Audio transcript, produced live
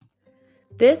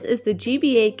This is the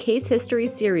GBA Case History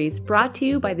series brought to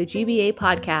you by the GBA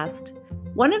Podcast.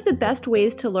 One of the best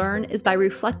ways to learn is by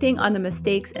reflecting on the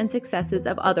mistakes and successes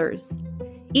of others.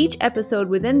 Each episode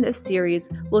within this series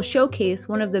will showcase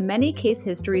one of the many case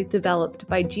histories developed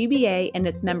by GBA and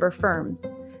its member firms.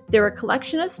 They're a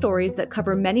collection of stories that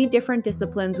cover many different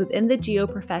disciplines within the geo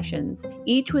professions,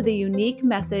 each with a unique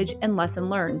message and lesson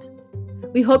learned.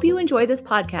 We hope you enjoy this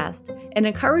podcast and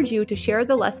encourage you to share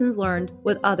the lessons learned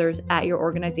with others at your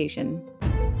organization.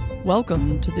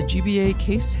 Welcome to the GBA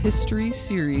Case History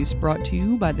series brought to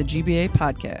you by the GBA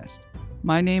Podcast.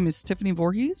 My name is Tiffany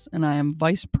Voorhees, and I am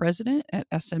Vice President at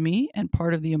SME and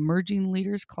part of the Emerging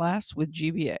Leaders class with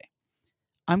GBA.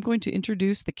 I'm going to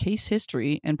introduce the case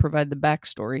history and provide the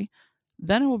backstory.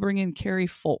 Then I will bring in Carrie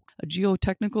Folk, a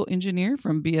geotechnical engineer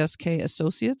from BSK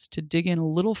Associates, to dig in a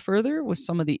little further with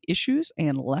some of the issues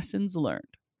and lessons learned.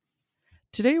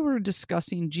 Today we're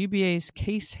discussing GBA's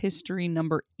case history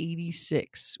number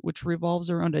 86, which revolves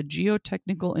around a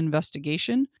geotechnical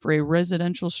investigation for a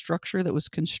residential structure that was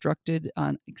constructed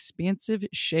on expansive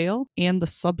shale and the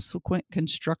subsequent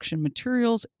construction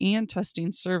materials and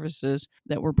testing services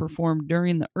that were performed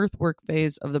during the earthwork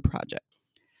phase of the project.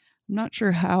 I'm not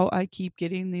sure how I keep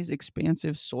getting these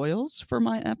expansive soils for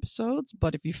my episodes,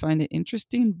 but if you find it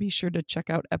interesting, be sure to check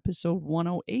out episode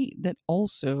 108 that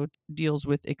also deals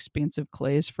with expansive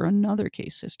clays for another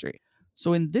case history.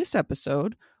 So in this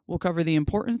episode, we'll cover the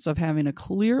importance of having a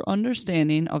clear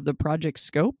understanding of the project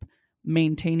scope,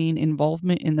 maintaining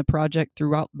involvement in the project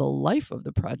throughout the life of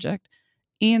the project,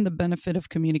 and the benefit of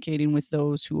communicating with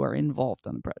those who are involved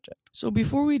on the project. So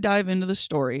before we dive into the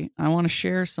story, I want to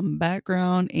share some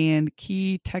background and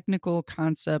key technical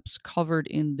concepts covered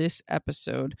in this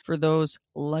episode for those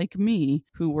like me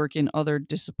who work in other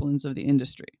disciplines of the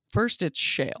industry. First, it's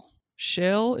shale.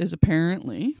 Shale is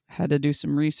apparently, had to do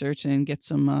some research and get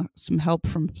some help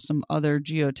from some other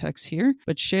geotechs here,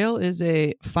 but shale is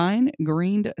a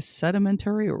fine-grained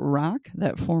sedimentary rock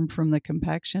that formed from the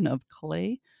compaction of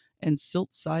clay and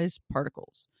silt-sized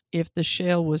particles. If the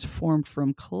shale was formed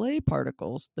from clay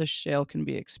particles, the shale can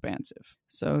be expansive.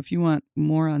 So if you want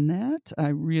more on that, I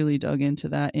really dug into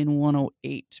that in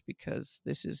 108 because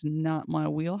this is not my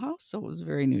wheelhouse, so it was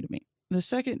very new to me. The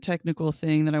second technical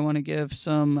thing that I want to give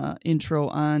some intro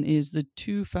on is the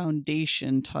two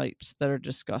foundation types that are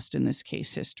discussed in this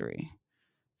case history.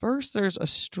 First, there's a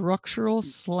structural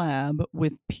slab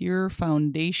with pier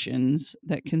foundations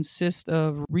that consist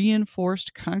of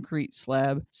reinforced concrete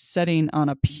slab setting on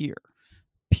a pier.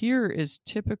 Pier is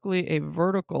typically a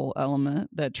vertical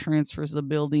element that transfers the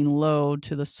building load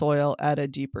to the soil at a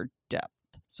deeper depth.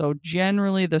 So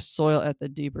generally, the soil at the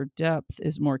deeper depth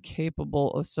is more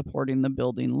capable of supporting the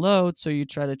building load, so you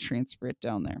try to transfer it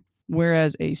down there.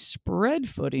 Whereas a spread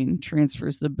footing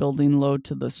transfers the building load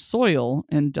to the soil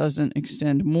and doesn't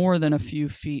extend more than a few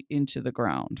feet into the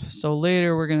ground. So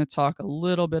later we're going to talk a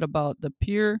little bit about the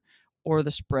pier or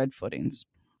the spread footings.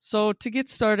 So to get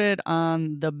started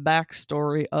on the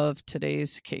backstory of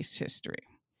today's case history,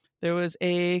 there was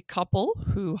a couple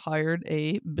who hired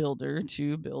a builder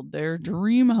to build their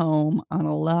dream home on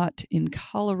a lot in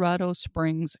Colorado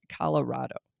Springs,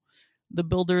 Colorado. The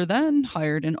builder then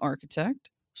hired an architect,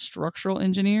 structural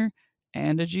engineer,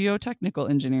 and a geotechnical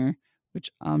engineer, which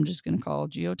I'm just going to call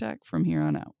geotech from here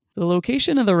on out. The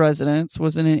location of the residence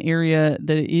was in an area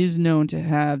that is known to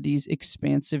have these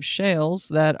expansive shales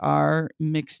that are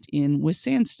mixed in with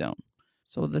sandstone.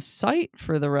 So the site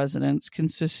for the residence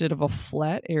consisted of a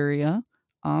flat area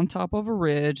on top of a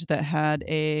ridge that had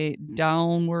a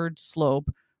downward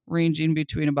slope ranging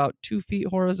between about 2 feet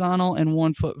horizontal and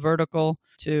 1 foot vertical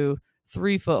to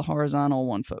 3 foot horizontal,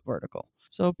 1 foot vertical.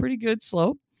 So pretty good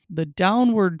slope. The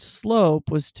downward slope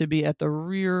was to be at the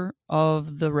rear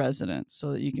of the residence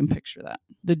so that you can picture that.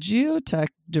 The geotech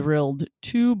drilled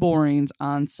 2 borings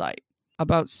on site.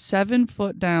 About 7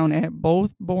 foot down at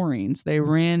both borings, they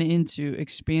ran into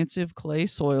expansive clay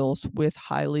soils with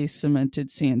highly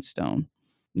cemented sandstone.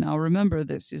 Now remember,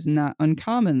 this is not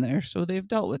uncommon there, so they've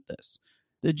dealt with this.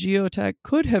 The geotech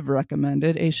could have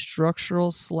recommended a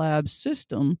structural slab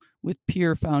system with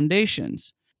pier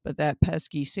foundations, but that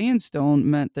pesky sandstone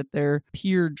meant that their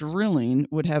pier drilling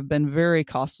would have been very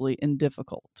costly and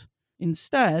difficult.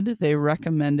 Instead, they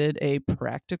recommended a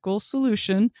practical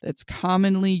solution that's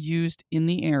commonly used in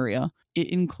the area. It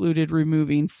included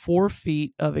removing 4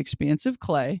 feet of expansive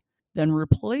clay, then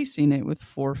replacing it with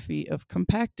 4 feet of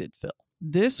compacted fill.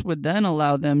 This would then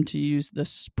allow them to use the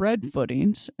spread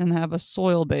footings and have a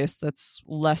soil base that's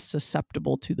less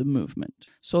susceptible to the movement.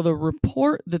 So the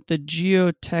report that the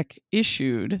geotech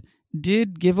issued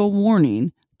did give a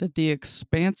warning that the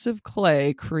expansive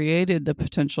clay created the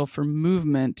potential for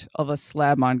movement of a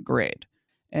slab on grade.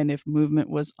 And if movement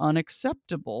was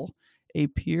unacceptable, a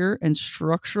pure and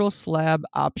structural slab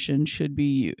option should be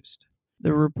used.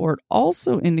 The report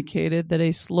also indicated that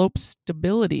a slope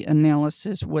stability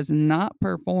analysis was not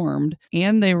performed,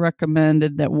 and they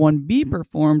recommended that one be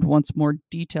performed once more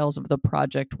details of the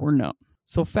project were known.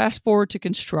 So fast forward to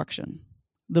construction.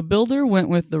 The builder went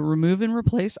with the remove and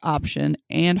replace option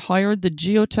and hired the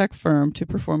geotech firm to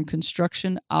perform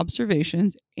construction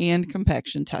observations and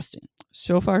compaction testing.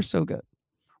 So far, so good.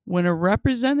 When a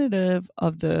representative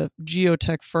of the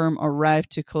geotech firm arrived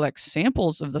to collect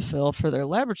samples of the fill for their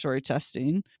laboratory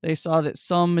testing, they saw that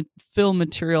some fill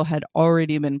material had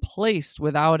already been placed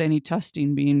without any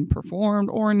testing being performed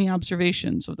or any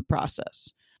observations of the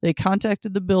process. They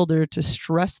contacted the builder to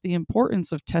stress the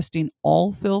importance of testing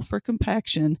all fill for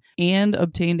compaction and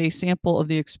obtained a sample of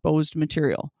the exposed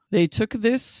material. They took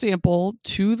this sample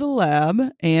to the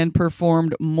lab and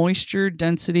performed moisture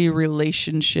density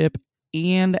relationship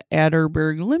and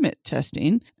Atterberg limit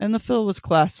testing, and the fill was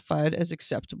classified as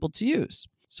acceptable to use.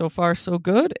 So far, so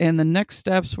good, and the next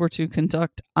steps were to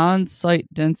conduct on-site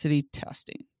density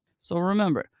testing. So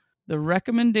remember, the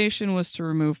recommendation was to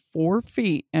remove 4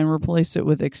 feet and replace it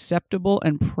with acceptable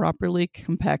and properly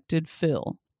compacted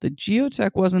fill. The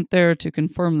geotech wasn't there to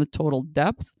confirm the total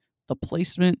depth, the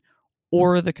placement,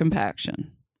 or the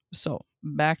compaction. So,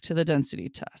 back to the density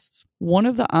tests. One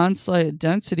of the on-site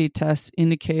density tests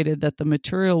indicated that the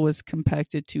material was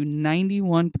compacted to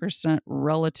 91%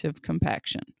 relative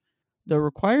compaction. The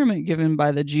requirement given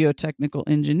by the geotechnical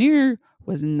engineer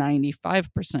was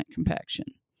 95% compaction.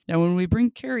 Now, when we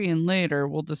bring Carrie in later,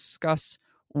 we'll discuss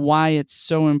why it's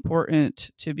so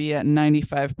important to be at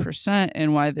 95%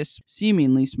 and why this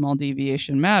seemingly small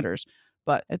deviation matters.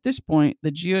 But at this point,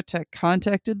 the geotech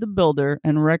contacted the builder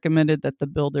and recommended that the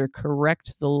builder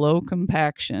correct the low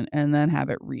compaction and then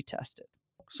have it retested.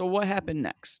 So what happened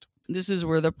next? This is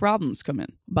where the problems come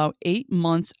in. About 8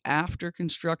 months after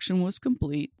construction was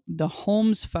complete, the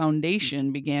home's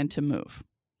foundation began to move.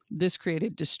 This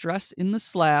created distress in the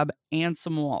slab and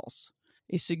some walls.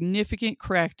 A significant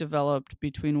crack developed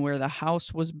between where the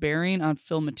house was bearing on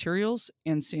fill materials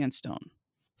and sandstone.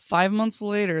 5 months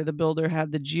later, the builder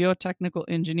had the geotechnical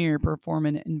engineer perform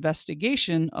an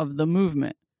investigation of the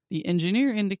movement. The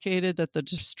engineer indicated that the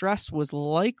distress was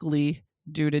likely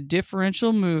due to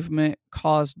differential movement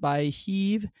caused by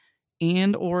heave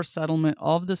and or settlement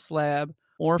of the slab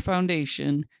or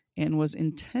foundation and was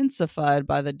intensified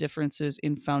by the differences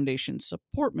in foundation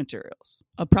support materials.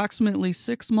 Approximately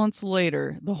 6 months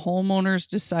later, the homeowners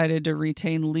decided to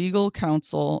retain legal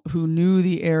counsel who knew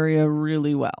the area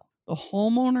really well. The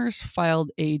homeowners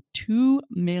filed a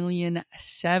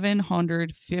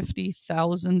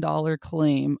 $2,750,000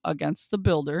 claim against the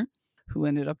builder, who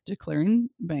ended up declaring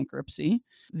bankruptcy,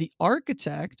 the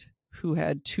architect, who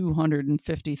had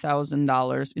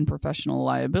 $250,000 in professional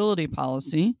liability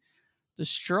policy, the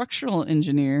structural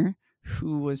engineer,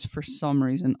 who was for some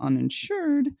reason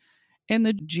uninsured, and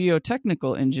the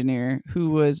geotechnical engineer, who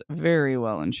was very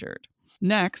well insured.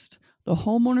 Next, the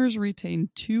homeowners retained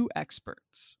 2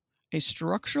 experts, a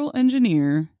structural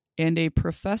engineer and a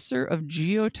professor of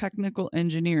geotechnical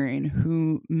engineering,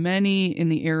 who many in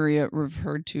the area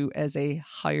referred to as a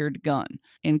hired gun,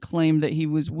 and claimed that he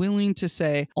was willing to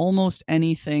say almost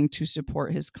anything to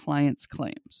support his client's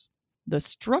claims. The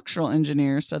structural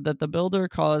engineer said that the builder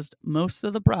caused most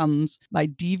of the problems by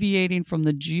deviating from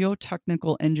the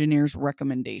geotechnical engineer's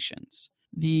recommendations.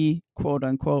 The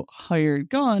quote-unquote hired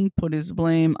gun put his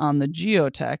blame on the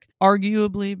geotech,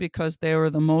 arguably because they were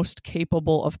the most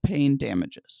capable of paying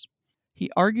damages. He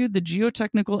argued the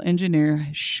geotechnical engineer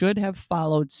should have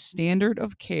followed standard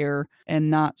of care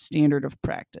and not standard of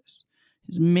practice.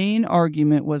 His main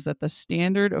argument was that the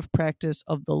standard of practice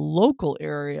of the local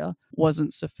area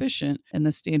wasn't sufficient and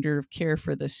the standard of care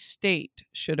for the state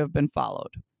should have been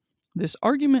followed. This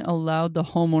argument allowed the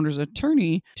homeowner's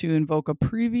attorney to invoke a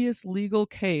previous legal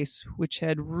case which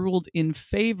had ruled in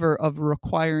favor of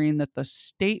requiring that the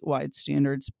statewide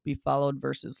standards be followed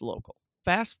versus local.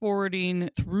 Fast forwarding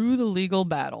through the legal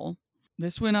battle,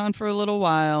 this went on for a little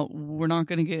while. We're not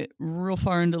going to get real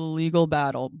far into the legal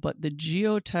battle, but the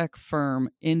geotech firm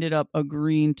ended up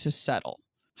agreeing to settle.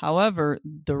 However,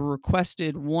 the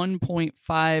requested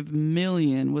 $1.5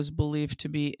 million was believed to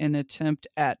be an attempt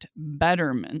at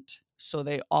betterment, so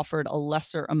they offered a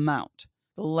lesser amount.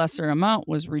 The lesser amount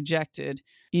was rejected.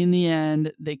 In the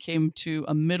end, they came to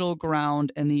a middle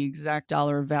ground, and the exact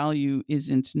dollar value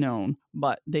isn't known,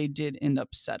 but they did end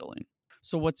up settling.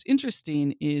 So what's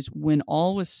interesting is when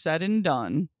all was said and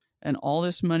done, and all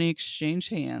this money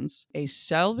exchanged hands, a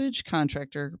salvage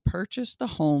contractor purchased the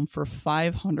home for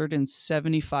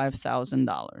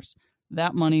 $575,000.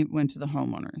 That money went to the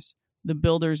homeowners. The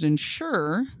builder's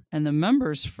insurer and the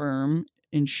member's firm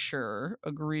insurer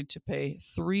agreed to pay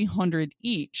 $300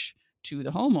 each to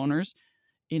the homeowners.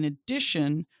 In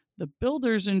addition, the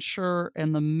builder's insurer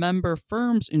and the member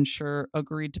firm's insurer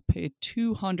agreed to pay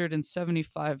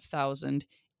 $275,000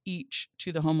 each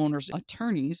to the homeowners'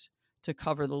 attorneys to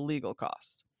cover the legal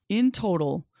costs. In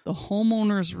total, the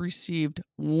homeowners received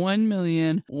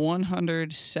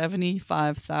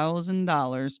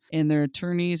 $1,175,000 and their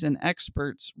attorneys and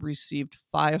experts received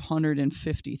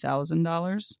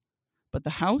 $550,000, but the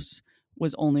house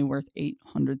was only worth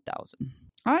 $800,000.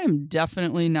 I am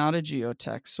definitely not a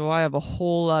geotech, so I have a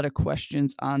whole lot of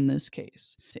questions on this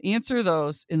case. To answer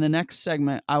those, in the next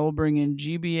segment, I will bring in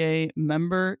GBA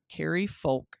member Carrie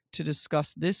Folk to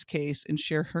discuss this case and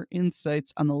share her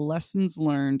insights on the lessons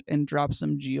learned and drop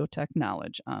some geotech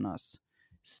knowledge on us.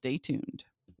 Stay tuned.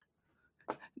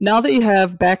 Now that you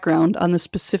have background on the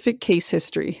specific case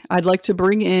history, I'd like to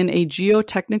bring in a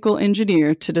geotechnical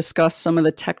engineer to discuss some of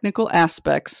the technical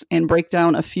aspects and break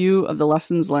down a few of the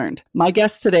lessons learned. My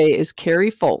guest today is Carrie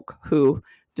Folk, who,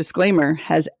 disclaimer,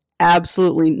 has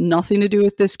absolutely nothing to do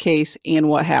with this case and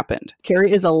what happened.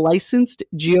 Carrie is a licensed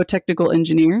geotechnical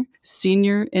engineer,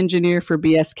 senior engineer for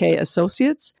BSK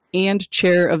Associates, and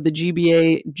chair of the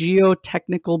GBA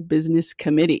Geotechnical Business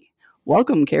Committee.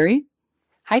 Welcome, Carrie.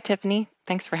 Hi, Tiffany.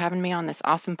 Thanks for having me on this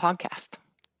awesome podcast.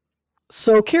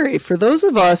 So, Carrie, for those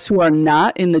of us who are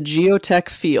not in the geotech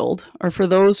field, or for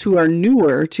those who are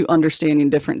newer to understanding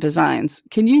different designs,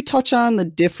 can you touch on the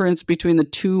difference between the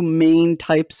two main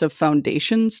types of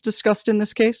foundations discussed in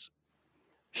this case?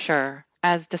 Sure.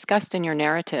 As discussed in your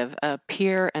narrative, a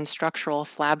pier and structural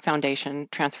slab foundation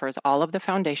transfers all of the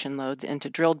foundation loads into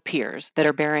drilled piers that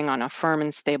are bearing on a firm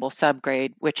and stable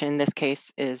subgrade, which in this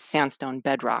case is sandstone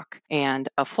bedrock. And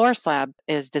a floor slab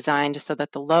is designed so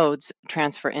that the loads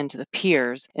transfer into the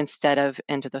piers instead of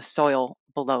into the soil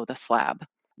below the slab.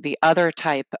 The other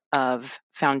type of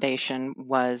foundation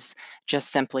was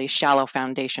just simply shallow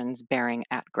foundations bearing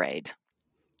at grade.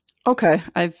 Okay,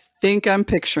 I think I'm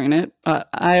picturing it.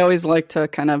 I always like to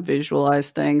kind of visualize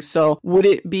things. So would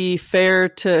it be fair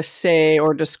to say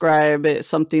or describe it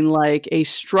something like a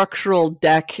structural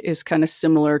deck is kind of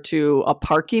similar to a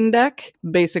parking deck?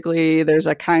 Basically, there's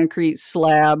a concrete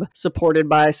slab supported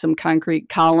by some concrete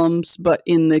columns, but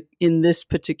in this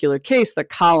particular case, the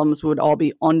columns would all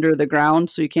be under the ground,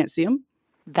 so you can't see them?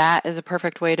 That is a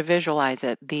perfect way to visualize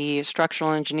it. The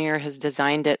structural engineer has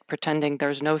designed it pretending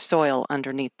there's no soil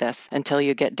underneath this until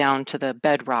you get down to the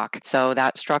bedrock. So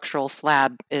that structural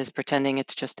slab is pretending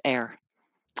it's just air.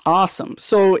 Awesome.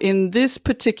 So in this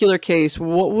particular case,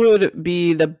 what would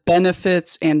be the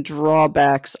benefits and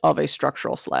drawbacks of a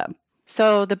structural slab?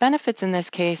 So the benefits in this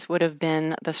case would have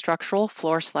been the structural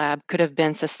floor slab could have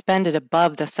been suspended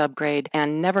above the subgrade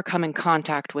and never come in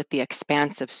contact with the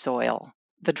expansive soil.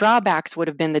 The drawbacks would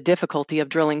have been the difficulty of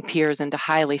drilling piers into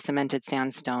highly cemented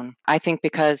sandstone. I think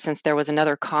because since there was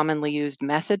another commonly used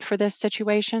method for this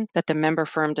situation, that the member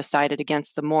firm decided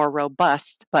against the more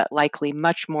robust, but likely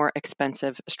much more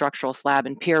expensive structural slab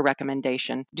and pier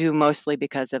recommendation, due mostly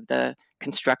because of the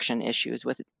construction issues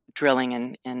with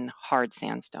drilling in hard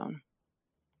sandstone.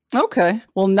 Okay.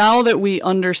 Well, now that we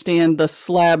understand the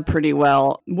slab pretty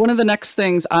well, one of the next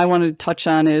things I wanted to touch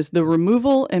on is the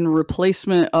removal and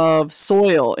replacement of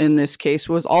soil in this case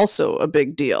was also a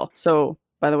big deal. So,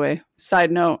 by the way,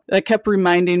 side note, that kept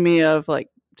reminding me of like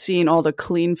seeing all the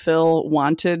clean fill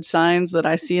wanted signs that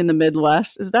I see in the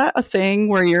Midwest. Is that a thing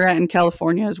where you're at in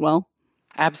California as well?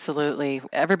 Absolutely.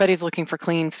 Everybody's looking for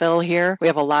clean fill here. We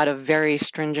have a lot of very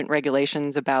stringent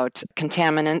regulations about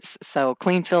contaminants, so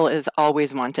clean fill is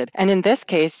always wanted. And in this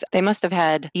case, they must have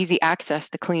had easy access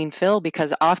to clean fill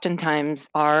because oftentimes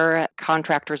our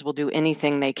contractors will do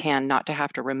anything they can not to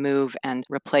have to remove and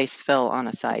replace fill on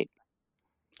a site.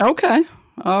 Okay.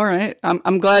 All right.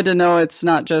 I'm glad to know it's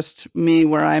not just me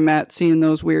where I'm at seeing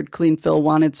those weird clean fill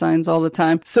wanted signs all the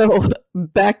time. So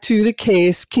back to the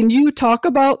case. Can you talk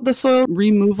about the soil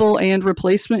removal and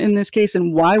replacement in this case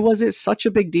and why was it such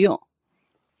a big deal?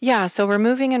 Yeah, so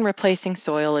removing and replacing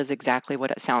soil is exactly what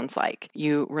it sounds like.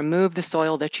 You remove the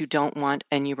soil that you don't want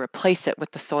and you replace it with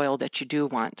the soil that you do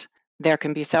want. There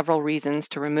can be several reasons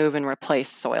to remove and replace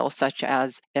soil, such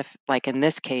as if, like in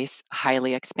this case,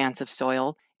 highly expansive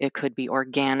soil. It could be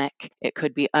organic. It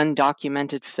could be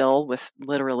undocumented fill with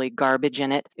literally garbage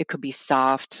in it. It could be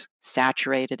soft,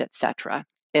 saturated, etc.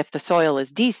 If the soil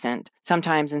is decent,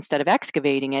 sometimes instead of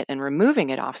excavating it and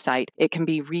removing it off-site, it can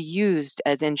be reused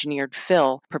as engineered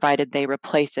fill, provided they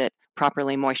replace it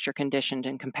properly moisture conditioned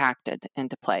and compacted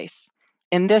into place.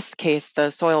 In this case, the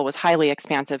soil was highly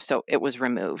expansive, so it was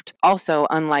removed. Also,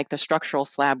 unlike the structural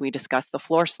slab we discussed, the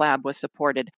floor slab was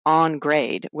supported on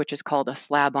grade, which is called a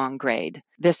slab on grade.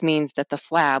 This means that the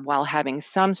slab, while having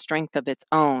some strength of its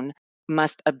own,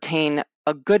 must obtain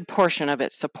a good portion of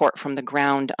its support from the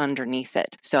ground underneath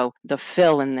it. So the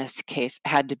fill in this case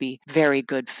had to be very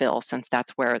good fill, since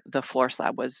that's where the floor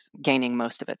slab was gaining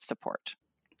most of its support.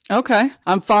 Okay,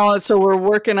 I'm following. So we're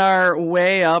working our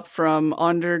way up from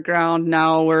underground.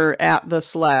 Now we're at the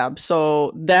slab.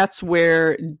 So that's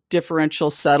where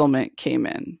differential settlement came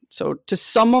in. So to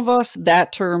some of us,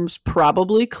 that term's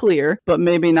probably clear, but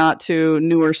maybe not to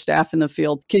newer staff in the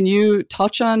field. Can you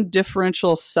touch on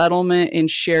differential settlement and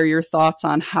share your thoughts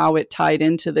on how it tied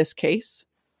into this case?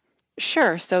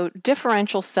 Sure. So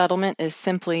differential settlement is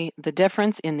simply the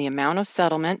difference in the amount of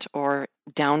settlement or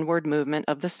downward movement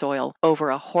of the soil over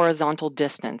a horizontal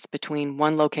distance between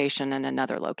one location and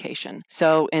another location.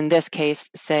 So in this case,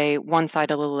 say one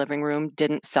side of the living room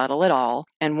didn't settle at all,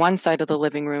 and one side of the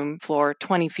living room floor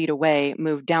 20 feet away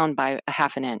moved down by a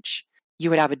half an inch. You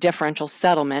would have a differential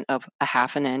settlement of a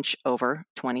half an inch over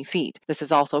 20 feet. This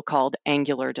is also called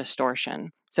angular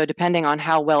distortion. So depending on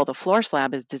how well the floor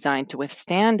slab is designed to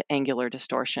withstand angular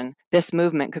distortion, this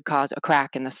movement could cause a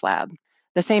crack in the slab.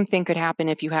 The same thing could happen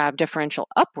if you have differential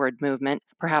upward movement,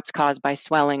 perhaps caused by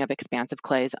swelling of expansive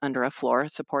clays under a floor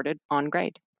supported on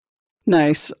grade.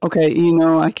 Nice. Okay,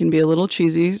 I can be a little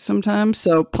cheesy sometimes,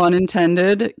 so pun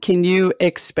intended. Can you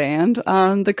expand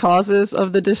on the causes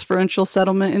of the differential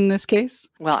settlement in this case?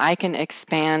 Well, I can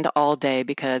expand all day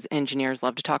because engineers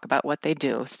love to talk about what they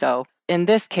do. So in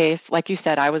this case, like you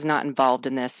said, I was not involved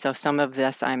in this, so some of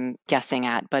this I'm guessing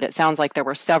at, but it sounds like there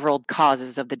were several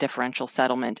causes of the differential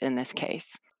settlement in this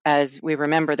case. As we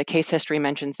remember, the case history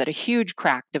mentions that a huge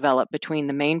crack developed between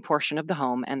the main portion of the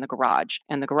home and the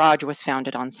garage was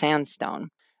founded on sandstone.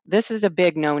 This is a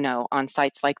big no-no on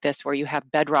sites like this where you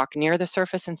have bedrock near the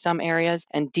surface in some areas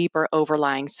and deeper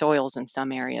overlying soils in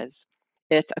some areas.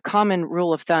 It's a common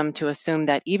rule of thumb to assume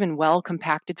that even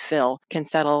well-compacted fill can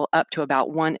settle up to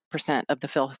about 1% of the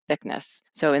fill thickness.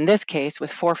 So in this case,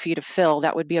 with 4 feet of fill,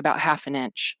 that would be about half an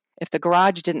inch. If the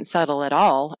garage didn't settle at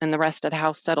all and the rest of the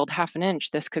house settled half an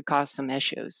inch, this could cause some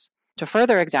issues. To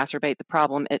further exacerbate the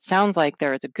problem, it sounds like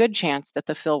there is a good chance that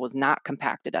the fill was not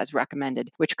compacted as recommended,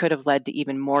 which could have led to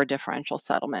even more differential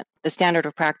settlement. The standard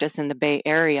of practice in the Bay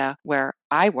Area, where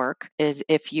I work, is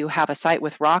if you have a site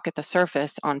with rock at the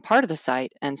surface on part of the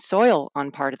site and soil on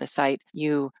part of the site,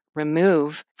 you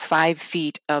remove 5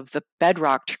 feet of the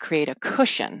bedrock to create a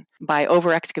cushion by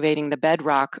over excavating the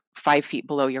bedrock 5 feet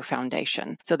below your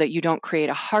foundation so that you don't create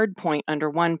a hard point under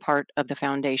one part of the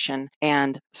foundation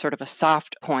and sort of a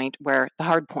soft point where the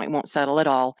hard point won't settle at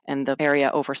all and the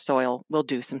area over soil will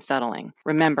do some settling.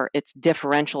 Remember, it's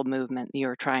differential movement that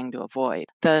you're trying to avoid.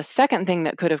 The second thing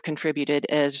that could have contributed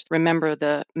is, remember,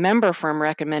 the member firm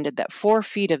recommended that 4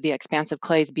 feet of the expansive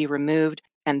clays be removed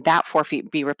and that 4 feet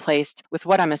be replaced with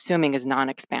what I'm assuming is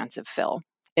non-expansive fill.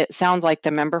 It sounds like the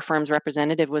member firm's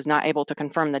representative was not able to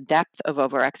confirm the depth of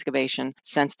over-excavation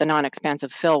since the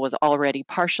non-expansive fill was already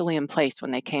partially in place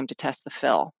when they came to test the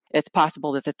fill. It's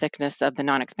possible that the thickness of the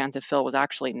non-expansive fill was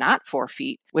actually not 4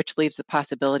 feet, which leaves the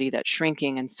possibility that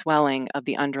shrinking and swelling of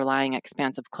the underlying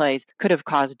expansive clays could have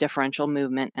caused differential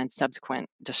movement and subsequent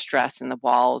distress in the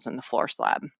walls and the floor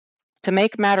slab. To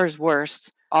make matters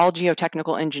worse, all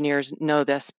geotechnical engineers know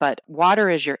this, but water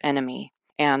is your enemy.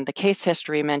 And the case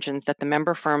history mentions that the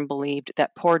member firm believed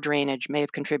that poor drainage may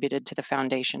have contributed to the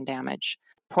foundation damage.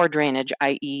 Poor drainage,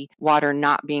 i.e., water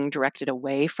not being directed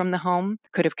away from the home,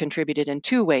 could have contributed in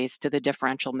 2 ways to the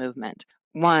differential movement.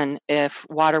 One, if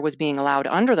water was being allowed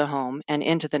under the home and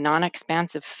into the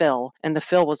non-expansive fill, and the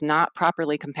fill was not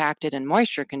properly compacted and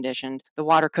moisture conditioned, the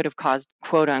water could have caused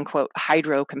quote-unquote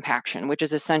hydrocompaction, which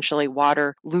is essentially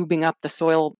water lubing up the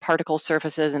soil particle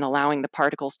surfaces and allowing the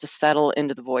particles to settle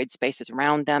into the void spaces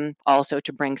around them, also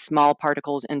to bring small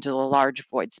particles into the large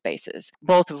void spaces,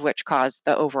 both of which cause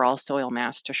the overall soil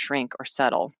mass to shrink or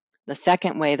settle. The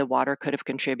second way the water could have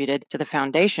contributed to the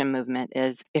foundation movement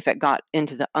is if it got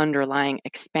into the underlying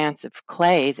expansive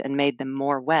clays and made them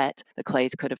more wet, the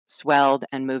clays could have swelled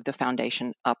and moved the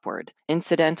foundation upward.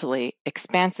 Incidentally,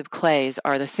 expansive clays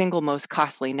are the single most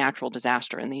costly natural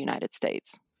disaster in the United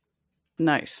States.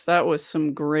 Nice. That was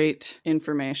some great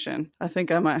information. I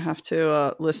think I might have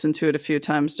to listen to it a few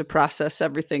times to process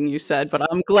everything you said, but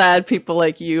I'm glad people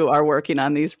like you are working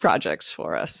on these projects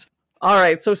for us. All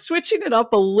right, so switching it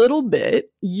up a little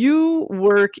bit, you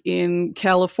work in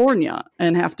California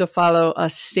and have to follow a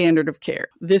standard of care.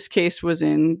 This case was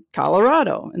in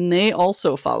Colorado, and they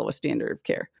also follow a standard of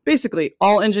care. Basically,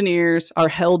 all engineers are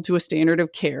held to a standard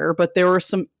of care, but there were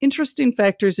some interesting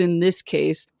factors in this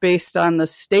case based on the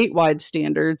statewide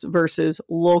standards versus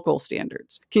local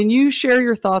standards. Can you share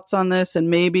your thoughts on this and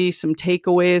maybe some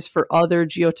takeaways for other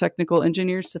geotechnical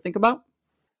engineers to think about?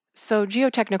 So,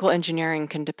 geotechnical engineering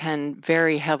can depend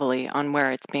very heavily on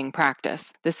where it's being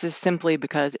practiced. This is simply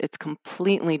because it's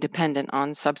completely dependent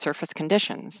on subsurface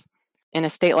conditions. In a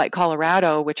state like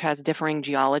Colorado, which has differing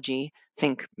geology,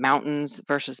 think mountains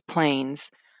versus plains,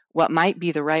 what might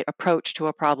be the right approach to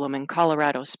a problem in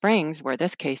Colorado Springs, where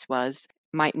this case was,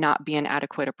 might not be an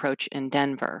adequate approach in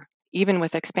Denver. Even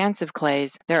with expansive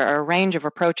clays, there are a range of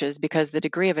approaches because the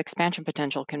degree of expansion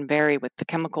potential can vary with the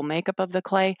chemical makeup of the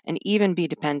clay and even be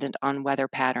dependent on weather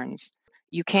patterns.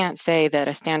 You can't say that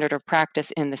a standard of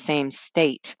practice in the same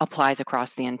state applies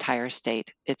across the entire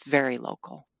state. It's very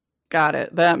local. Got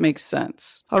it. That makes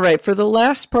sense. All right. For the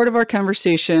last part of our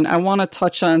conversation, I want to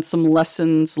touch on some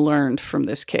lessons learned from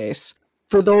this case.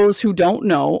 For those who don't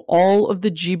know, all of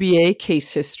the GBA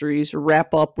case histories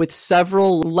wrap up with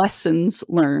several lessons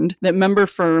learned that member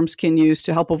firms can use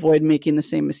to help avoid making the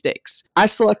same mistakes. I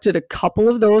selected a couple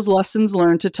of those lessons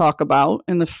learned to talk about,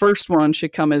 and the first one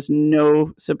should come as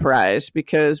no surprise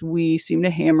because we seem to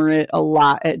hammer it a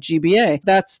lot at GBA.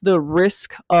 That's the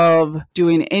risk of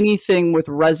doing anything with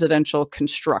residential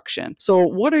construction. So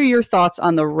what are your thoughts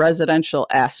on the residential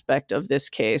aspect of this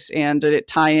case? And did it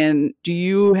tie in? Do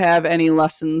you have any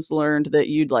lessons learned that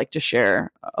you'd like to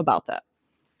share about that?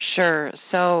 Sure.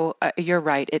 So you're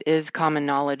right. It is common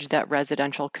knowledge that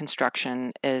residential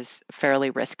construction is fairly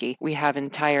risky. We have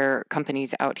entire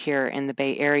companies out here in the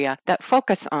Bay Area that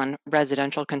focus on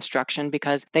residential construction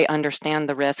because they understand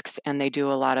the risks and they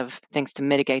do a lot of things to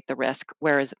mitigate the risk,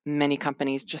 whereas many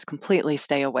companies just completely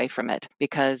stay away from it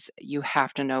because you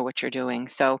have to know what you're doing.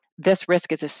 So this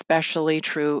risk is especially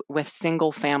true with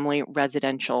single family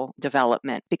residential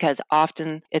development because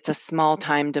often it's a small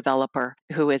time developer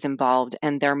who is involved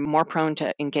and they're more prone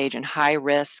to engage in high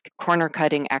risk, corner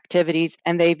cutting activities,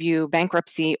 and they view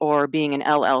bankruptcy or being an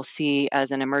LLC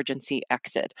as an emergency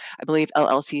exit. I believe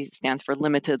LLC stands for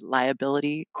Limited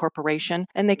Liability Corporation,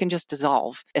 and they can just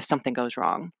dissolve if something goes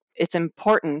wrong. It's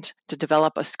important to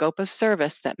develop a scope of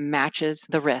service that matches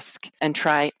the risk and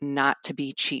try not to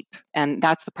be cheap. And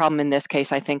that's the problem in this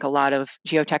case. I think a lot of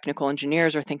geotechnical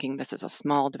engineers are thinking this is a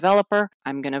small developer.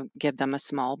 I'm going to give them a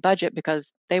small budget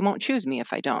because they won't choose me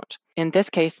if I don't. In this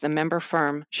case, the member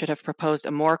firm should have proposed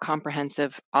a more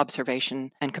comprehensive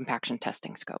observation and compaction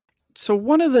testing scope. So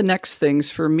one of the next things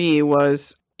for me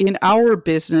was, in our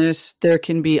business, there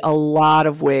can be a lot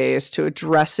of ways to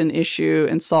address an issue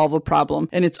and solve a problem.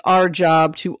 And it's our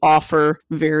job to offer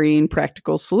varying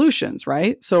practical solutions,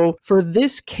 right? So for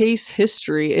this case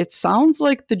history, it sounds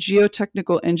like the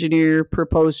geotechnical engineer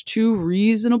proposed two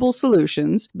reasonable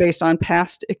solutions based on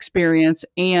past experience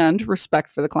and respect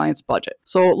for the client's budget.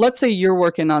 So let's say you're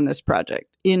working on this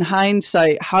project. In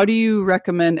hindsight, how do you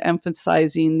recommend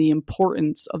emphasizing the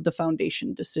importance of the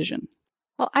foundation decision?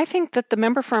 Well, I think that the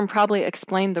member firm probably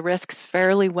explained the risks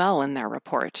fairly well in their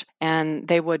report, and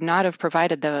they would not have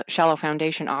provided the shallow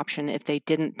foundation option if they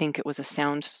didn't think it was a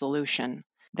sound solution.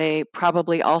 They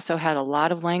probably also had a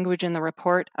lot of language in the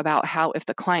report about how if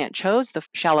the client chose the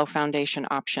shallow foundation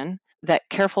option, that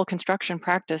careful construction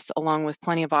practice along with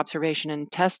plenty of observation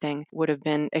and testing would have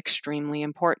been extremely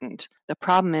important. The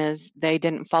problem is they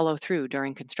didn't follow through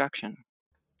during construction.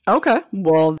 Okay,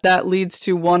 well, that leads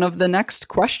to one of the next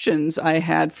questions I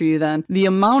had for you then. The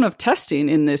amount of testing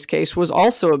in this case was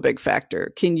also a big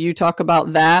factor. Can you talk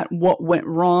about that? What went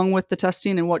wrong with the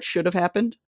testing and what should have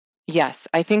happened? Yes,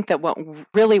 I think that what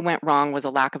really went wrong was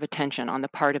a lack of attention on the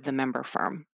part of the member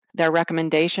firm. Their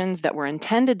recommendations that were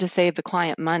intended to save the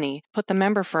client money put the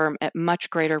member firm at much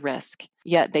greater risk.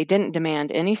 Yet they didn't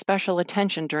demand any special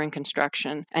attention during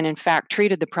construction and in fact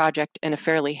treated the project in a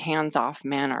fairly hands-off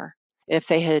manner. If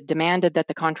they had demanded that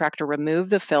the contractor remove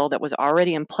the fill that was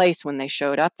already in place when they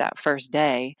showed up that first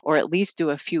day, or at least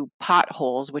do a few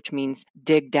potholes, which means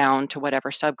dig down to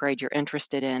whatever subgrade you're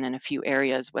interested in a few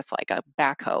areas with like a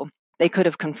backhoe, they could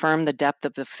have confirmed the depth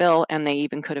of the fill and they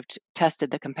even could have tested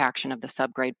the compaction of the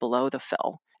subgrade below the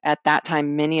fill. At that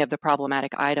time, many of the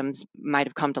problematic items might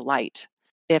have come to light.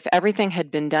 If everything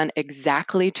had been done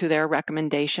exactly to their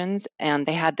recommendations and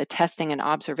they had the testing and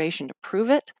observation to prove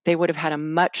it, they would have had a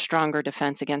much stronger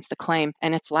defense against the claim,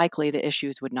 and it's likely the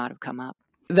issues would not have come up.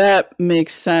 That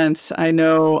makes sense. I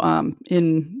know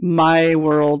in my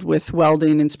world with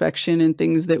welding inspection and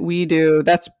things that we do,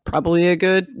 that's probably a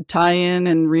good tie-in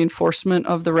and reinforcement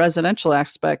of the residential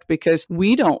aspect, because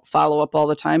we don't follow up all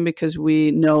the time because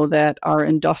we know that our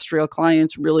industrial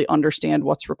clients really understand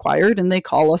what's required and they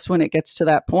call us when it gets to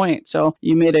that point. So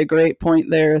you made a great point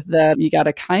there that you got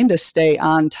to kind of stay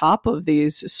on top of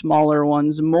these smaller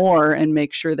ones more and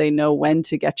make sure they know when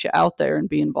to get you out there and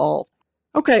be involved.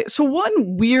 Okay, so one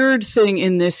weird thing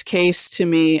in this case to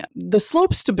me, the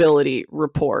slope stability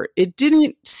report, it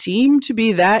didn't seem to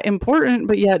be that important,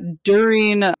 but yet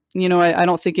during, I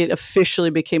don't think it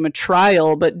officially became a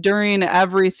trial, but during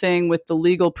everything with the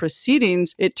legal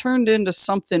proceedings, it turned into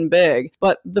something big.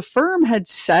 But the firm had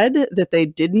said that they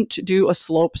didn't do a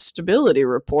slope stability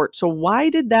report. So why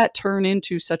did that turn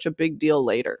into such a big deal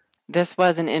later? This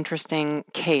was an interesting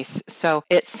case. So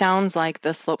it sounds like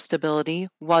the slope stability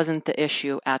wasn't the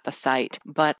issue at the site,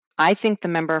 but I think the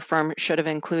member firm should have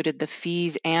included the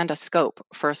fees and a scope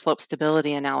for a slope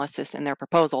stability analysis in their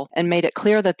proposal and made it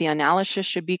clear that the analysis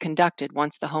should be conducted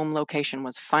once the home location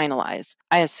was finalized.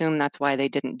 I assume that's why they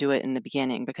didn't do it in the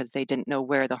beginning, because they didn't know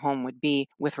where the home would be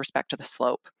with respect to the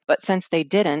slope. But since they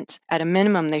didn't, at a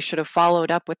minimum, they should have followed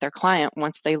up with their client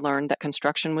once they learned that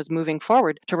construction was moving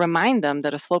forward to remind them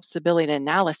that a slope stability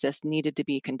analysis needed to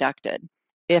be conducted.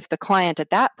 If the client at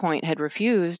that point had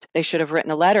refused, they should have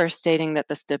written a letter stating that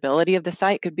the stability of the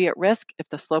site could be at risk if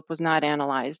the slope was not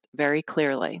analyzed very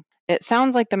clearly. It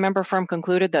sounds like the member firm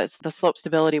concluded that the slope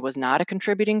stability was not a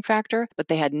contributing factor, but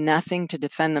they had nothing to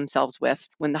defend themselves with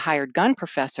when the hired gun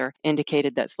professor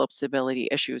indicated that slope stability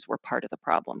issues were part of the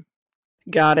problem.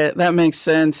 Got it. That makes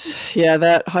sense. Yeah,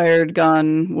 that hired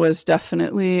gun was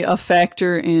definitely a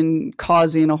factor in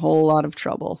causing a whole lot of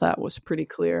trouble. That was pretty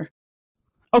clear.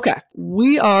 Okay,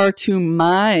 we are to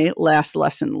my last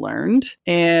lesson learned,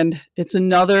 and it's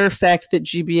another fact that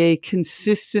GBA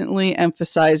consistently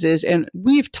emphasizes, and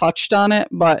we've touched on it,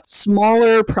 but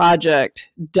smaller project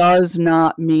does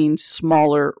not mean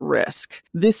smaller risk.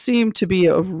 This seemed to be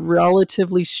a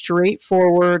relatively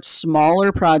straightforward,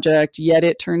 smaller project, yet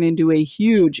it turned into a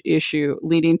huge issue,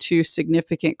 leading to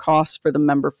significant costs for the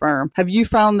member firm. Have you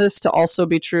found this to also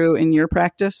be true in your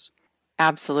practice?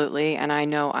 Absolutely, and I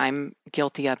know I'm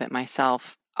guilty of it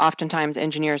myself. Oftentimes,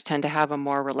 engineers tend to have a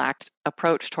more relaxed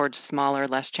approach towards smaller,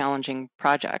 less challenging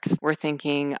projects. We're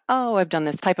thinking, oh, I've done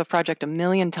this type of project a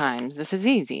million times. This is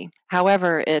easy.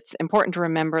 However, it's important to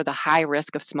remember the high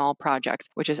risk of small projects,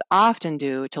 which is often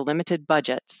due to limited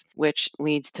budgets, which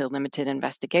leads to limited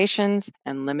investigations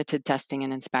and limited testing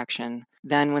and inspection.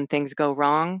 Then when things go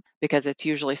wrong, because it's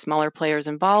usually smaller players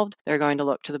involved, they're going to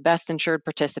look to the best insured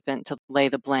participant to lay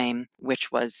the blame,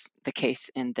 which was the case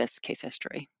in this case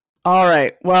history. All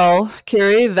right. Well,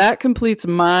 Carrie, that completes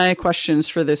my questions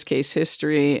for this case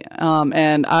history.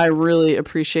 And I really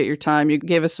appreciate your time. You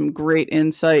gave us some great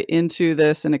insight into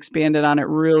this and expanded on it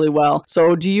really well.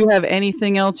 So do you have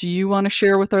anything else you want to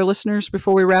share with our listeners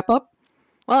before we wrap up?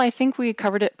 Well, I think we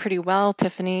covered it pretty well,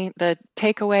 Tiffany. The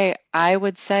takeaway I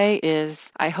would say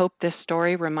is I hope this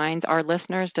story reminds our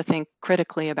listeners to think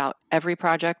critically about every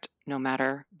project, no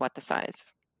matter what the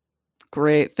size.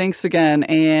 Great. Thanks again.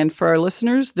 And for our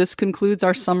listeners, this concludes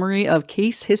our summary of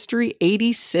Case History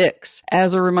 86.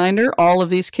 As a reminder, all of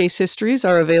these case histories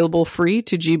are available free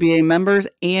to GBA members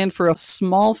and for a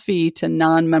small fee to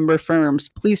non-member firms.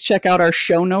 Please check out our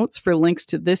show notes for links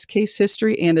to this case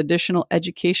history and additional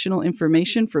educational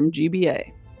information from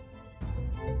GBA.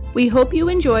 We hope you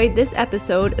enjoyed this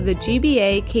episode of the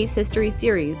GBA Case History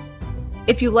series.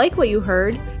 If you like what you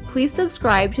heard, please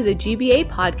subscribe to the GBA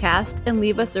podcast and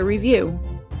leave us a review.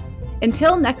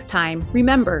 Until next time,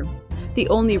 remember, the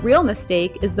only real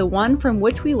mistake is the one from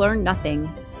which we learn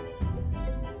nothing.